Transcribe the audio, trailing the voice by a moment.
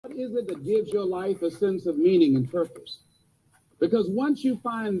is it that gives your life a sense of meaning and purpose? Because once you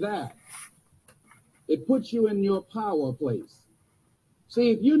find that, it puts you in your power place.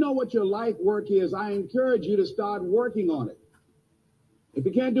 See, if you know what your life work is, I encourage you to start working on it. If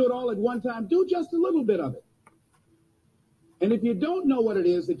you can't do it all at one time, do just a little bit of it. And if you don't know what it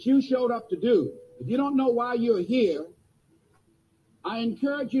is that you showed up to do, if you don't know why you're here, I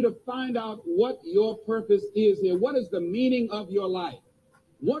encourage you to find out what your purpose is here. What is the meaning of your life?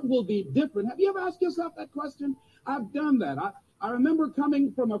 What will be different? Have you ever asked yourself that question? I've done that. I remember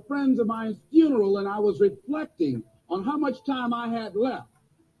coming from a friend of mine's funeral, and I was reflecting on how much time I had left.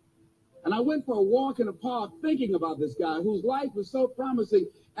 And I went for a walk in a park thinking about this guy whose life was so promising.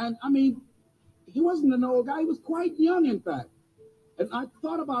 And I mean, he wasn't an old guy. He was quite young, in fact. And I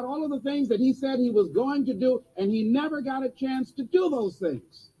thought about all of the things that he said he was going to do, and he never got a chance to do those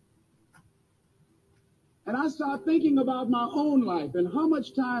things. And I started thinking about my own life and how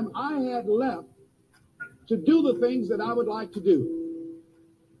much time I had left to do the things that I would like to do.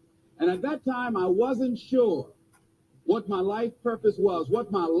 And at that time, I wasn't sure what my life purpose was,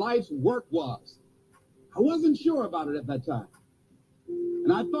 what my life's work was. I wasn't sure about it at that time.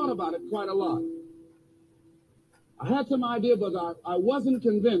 And I thought about it quite a lot. I had some idea, but I wasn't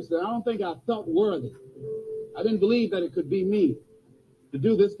convinced, and I don't think I felt worthy. I didn't believe that it could be me to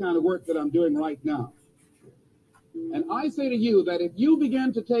do this kind of work that I'm doing right now. And I say to you that if you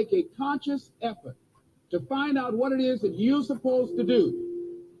begin to take a conscious effort to find out what it is that you're supposed to do,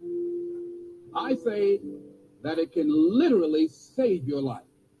 I say that it can literally save your life.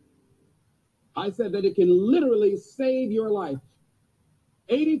 I said that it can literally save your life.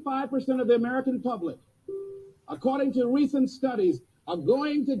 85% of the American public, according to recent studies, are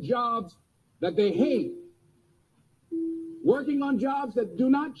going to jobs that they hate, working on jobs that do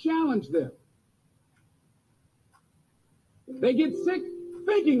not challenge them. They get sick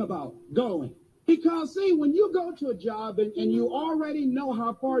thinking about going. Because, see, when you go to a job and you already know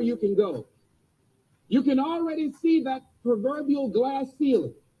how far you can go, you can already see that proverbial glass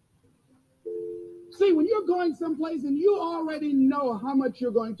ceiling. See, when you're going someplace and you already know how much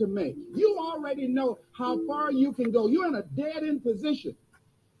you're going to make, you already know how far you can go, you're in a dead-end position.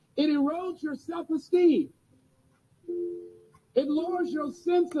 It erodes your self-esteem. It lowers your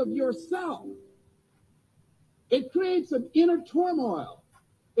sense of yourself. It creates an inner turmoil.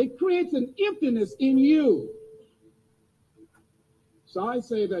 It creates an emptiness in you. So I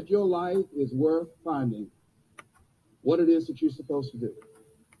say that your life is worth finding what it is that you're supposed to do.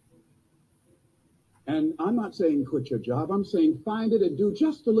 And I'm not saying quit your job. I'm saying find it and do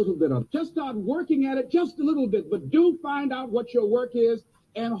just a little bit of it. Just start working at it just a little bit, but do find out what your work is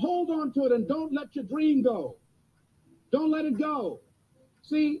and hold on to it and don't let your dream go. Don't let it go.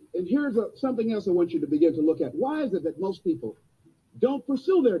 See, and here's something else I want you to begin to look at. Why is it that most people don't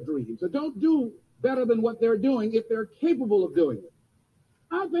pursue their dreams or don't do better than what they're doing if they're capable of doing it?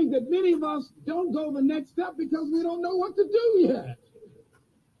 I think that many of us don't go the next step because we don't know what to do yet.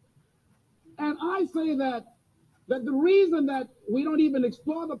 And I say that the reason that we don't even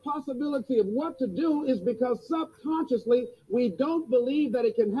explore the possibility of what to do is because subconsciously we don't believe that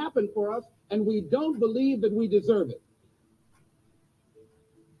it can happen for us, and we don't believe that we deserve it.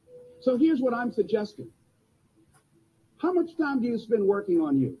 So here's what I'm suggesting. How much time do you spend working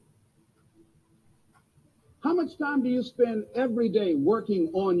on you? How much time do you spend every day working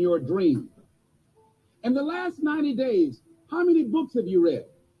on your dream? In the last 90 days, how many books have you read?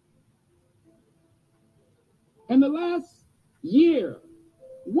 In the last year,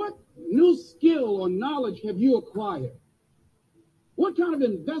 what new skill or knowledge have you acquired? What kind of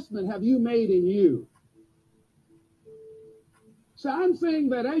investment have you made in you? So I'm saying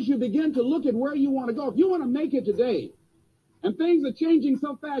that as you begin to look at where you want to go, if you want to make it today, and things are changing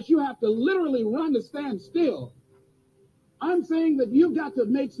so fast, you have to literally run to stand still. I'm saying that you've got to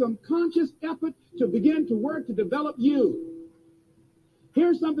make some conscious effort to begin to work to develop you.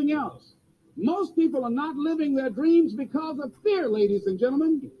 Here's something else. Most people are not living their dreams because of fear, ladies and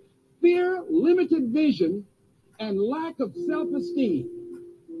gentlemen. Fear, limited vision, and lack of self-esteem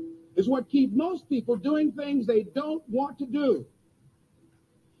is what keep most people doing things they don't want to do.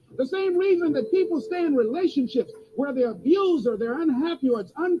 The same reason that people stay in relationships where they're abused or they're unhappy or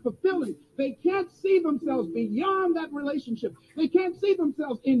it's unfulfilling, they can't see themselves beyond that relationship. They can't see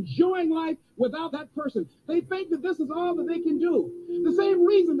themselves enjoying life without that person. They think that this is all that they can do. The same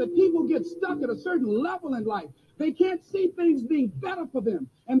reason that people get stuck at a certain level in life. They can't see things being better for them.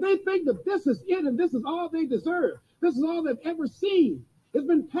 And they think that this is it and this is all they deserve. This is all they've ever seen. It's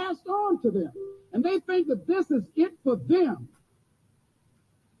been passed on to them. And they think that this is it for them.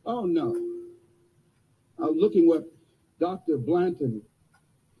 Oh, no. I was looking what Dr. Blanton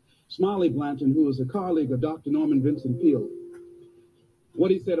Smiley Blanton, who was a colleague of Dr. Norman Vincent Peale,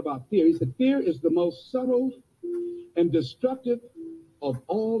 what he said about fear. He said, fear is the most subtle and destructive of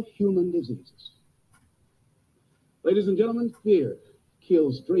all human diseases. Ladies and gentlemen, fear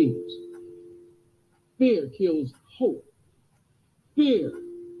kills dreams. Fear kills hope. Fear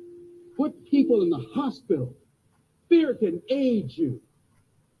puts people in the hospital. Fear can age you.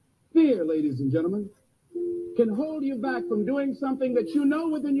 Fear, ladies and gentlemen, can hold you back from doing something that you know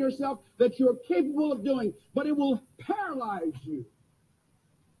within yourself that you're capable of doing, but it will paralyze you.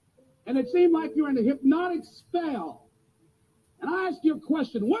 And it seemed like you're in a hypnotic spell. And I ask you a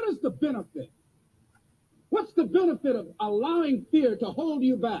question, what is the benefit? What's the benefit of allowing fear to hold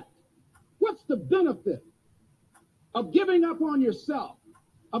you back? What's the benefit of giving up on yourself,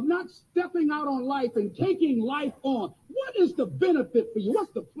 of not stepping out on life and taking life on? What is the benefit for you?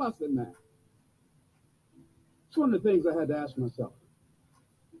 What's the plus in that? It's one of the things I had to ask myself.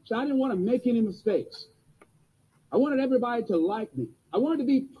 So I didn't want to make any mistakes. I wanted everybody to like me. I wanted to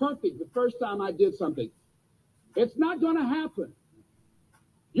be perfect the first time I did something. It's not going to happen.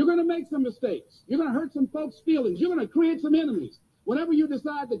 You're going to make some mistakes. You're going to hurt some folks' feelings. You're going to create some enemies whenever you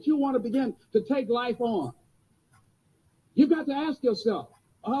decide that you want to begin to take life on. You've got to ask yourself,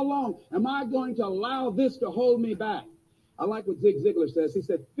 how long am I going to allow this to hold me back? I like what Zig Ziglar says. He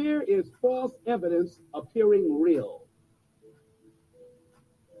said, fear is false evidence appearing real.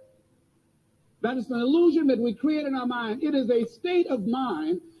 That is an illusion that we create in our mind. It is a state of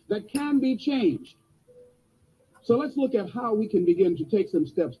mind that can be changed. So let's look at how we can begin to take some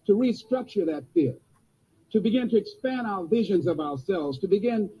steps to restructure that fear, to begin to expand our visions of ourselves, to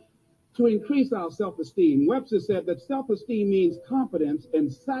begin to increase our self-esteem. Webster said that self-esteem means confidence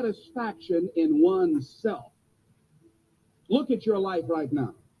and satisfaction in oneself. Look at your life right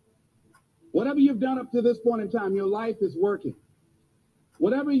now. Whatever you've done up to this point in time, your life is working.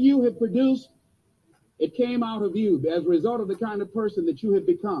 Whatever you have produced, it came out of you as a result of the kind of person that you have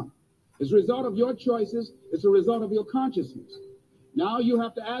become. As a result of your choices, it's a result of your consciousness. Now you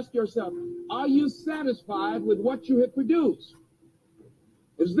have to ask yourself, are you satisfied with what you have produced?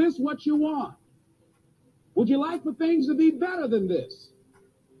 Is this what you want? Would you like for things to be better than this?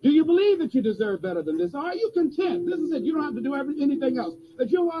 Do you believe that you deserve better than this? Are you content? This is it. You don't have to do anything else.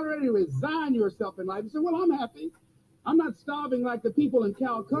 That you'll already resign yourself in life and say, well, I'm happy. I'm not starving like the people in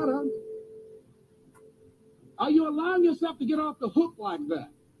Calcutta. Are you allowing yourself to get off the hook like that?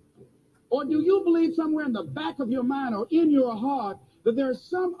 Or do you believe somewhere in the back of your mind or in your heart that there's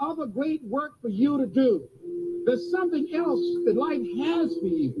some other great work for you to do? There's something else that life has for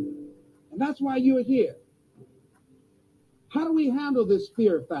you. And that's why you're here. How do we handle this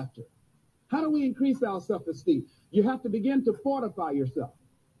fear factor? How do we increase our self-esteem? You have to begin to fortify yourself.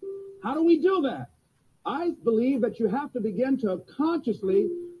 How do we do that? I believe that you have to begin to consciously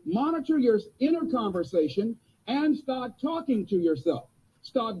monitor your inner conversation and start talking to yourself.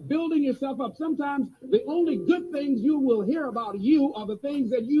 Start building yourself up. Sometimes the only good things you will hear about you are the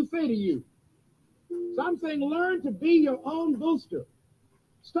things that you say to you. So I'm saying learn to be your own booster.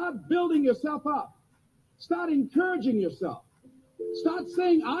 Start building yourself up. Start encouraging yourself. Start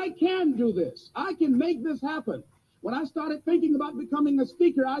saying, I can do this. I can make this happen. When I started thinking about becoming a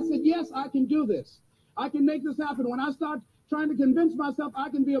speaker, I said, yes, I can do this. I can make this happen. When I start trying to convince myself I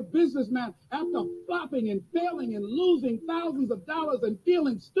can be a businessman after flopping and failing and losing thousands of dollars and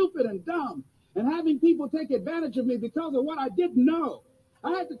feeling stupid and dumb and having people take advantage of me because of what I didn't know.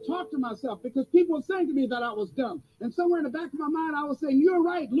 I had to talk to myself because people were saying to me that I was dumb. And somewhere in the back of my mind, I was saying, you're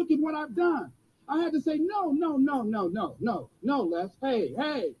right. Look at what I've done. I had to say, no, Les. Hey,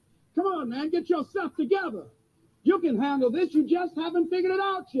 come on, man. Get yourself together. You can handle this. You just haven't figured it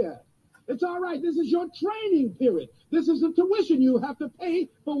out yet. It's all right. This is your training period. This is the tuition you have to pay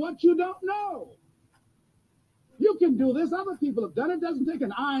for what you don't know. You can do this. Other people have done it. It doesn't take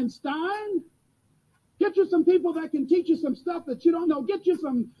an Einstein. Get you some people that can teach you some stuff that you don't know. Get you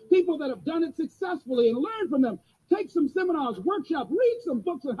some people that have done it successfully and learn from them. Take some seminars, workshops, read some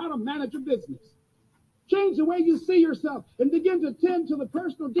books on how to manage a business. Change the way you see yourself and begin to tend to the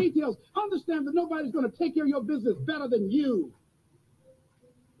personal details. Understand that nobody's going to take care of your business better than you.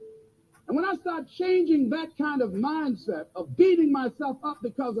 And when I start changing that kind of mindset of beating myself up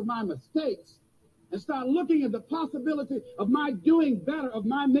because of my mistakes and start looking at the possibility of my doing better, of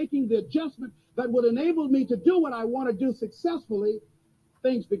my making the adjustment that would enable me to do what I want to do successfully,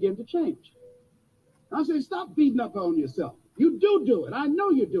 things begin to change. I say, stop beating up on yourself. You do it. I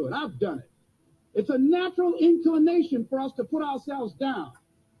know you do it. I've done it. It's a natural inclination for us to put ourselves down.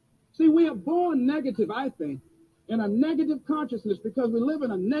 See, we are born negative, I think, in a negative consciousness because we live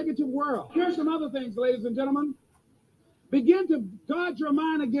in a negative world. Here's some other things, ladies and gentlemen. Begin to guard your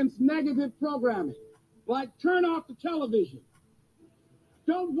mind against negative programming, like turn off the television.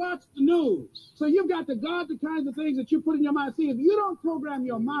 Don't watch the news. So you've got to guard the kinds of things that you put in your mind. See, if you don't program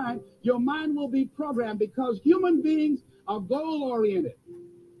your mind will be programmed, because human beings are goal-oriented.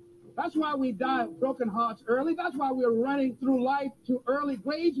 That's why we die of broken hearts early. That's why we're running through life to early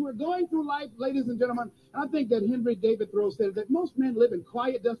grades. We're going through life, ladies and gentlemen. And I think that Henry David Thoreau said that most men live in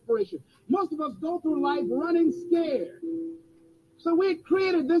quiet desperation. Most of us go through life running scared. So we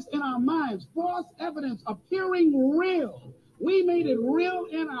created this in our minds, false evidence appearing real. We made it real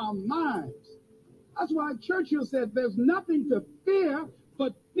in our minds. That's why Churchill said there's nothing to fear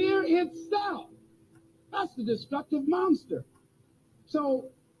but fear itself. That's the destructive monster. So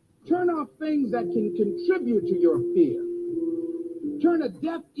turn off things that can contribute to your fear. Turn a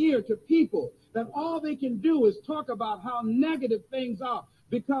deaf ear to people that all they can do is talk about how negative things are,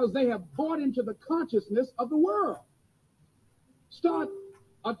 because they have bought into the consciousness of the world. Start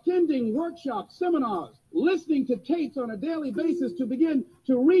attending workshops, seminars, listening to tapes on a daily basis to begin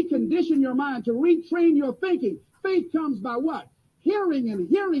to recondition your mind, to retrain your thinking. Faith comes by what? Hearing and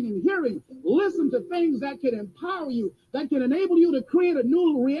hearing and hearing. Listen to things that can empower you, that can enable you to create a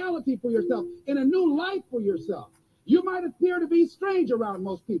new reality for yourself and a new life for yourself. You might appear to be strange around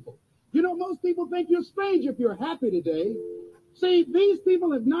most people. You know, most people think you're strange if you're happy today. See, these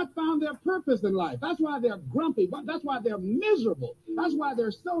people have not found their purpose in life. That's why they're grumpy. That's why they're miserable. That's why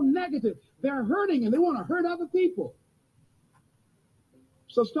they're so negative. They're hurting and they want to hurt other people.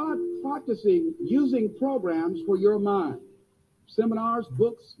 So start practicing using programs for your mind. Seminars,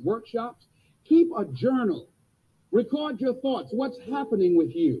 books, workshops. Keep a journal. Record your thoughts. What's happening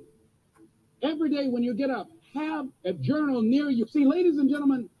with you? Every day when you get up, have a journal near you. See, ladies and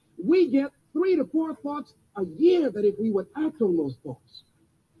gentlemen, we get 3 to 4 thoughts a year that if we would act on those thoughts,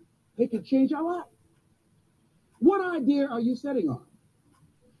 they could change our life. What idea are you setting on?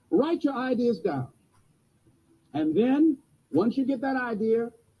 Write your ideas down. And then, once you get that idea,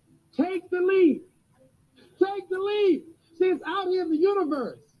 take the leap. Take the leap. See, it's out here in the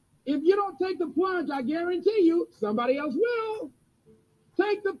universe. If you don't take the plunge, I guarantee you, somebody else will.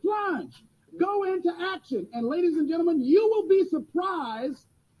 Take the plunge. Go into action. And ladies and gentlemen, you will be surprised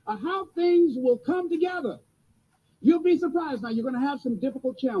how things will come together. You'll be surprised. Now, you're going to have some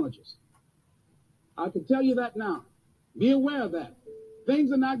difficult challenges. I can tell you that now. Be aware of that.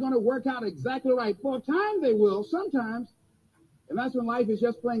 Things are not going to work out exactly right. For a time, they will, sometimes. And that's when life is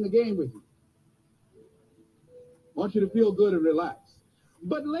just playing a game with you. I want you to feel good and relax.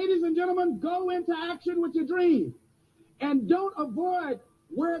 But ladies and gentlemen, go into action with your dream. And don't avoid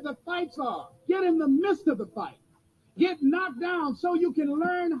where the fights are. Get in the midst of the fight. Get knocked down so you can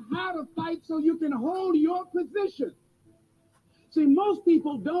learn how to fight, so you can hold your position. See, most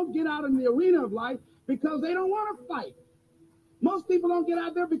people don't get out in the arena of life because they don't want to fight. Most people don't get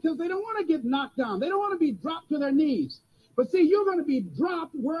out there because they don't want to get knocked down. They don't want to be dropped to their knees. But see, you're going to be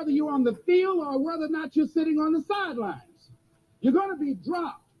dropped whether you're on the field or whether or not you're sitting on the sidelines. You're going to be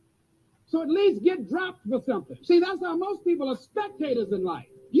dropped. So at least get dropped for something. See, that's how most people are spectators in life.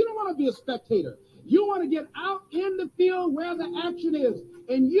 You don't want to be a spectator. You want to get out in the field where the action is,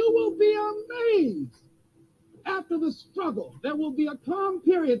 and you will be amazed. After the struggle, there will be a calm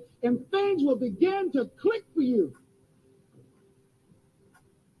period, and things will begin to click for you.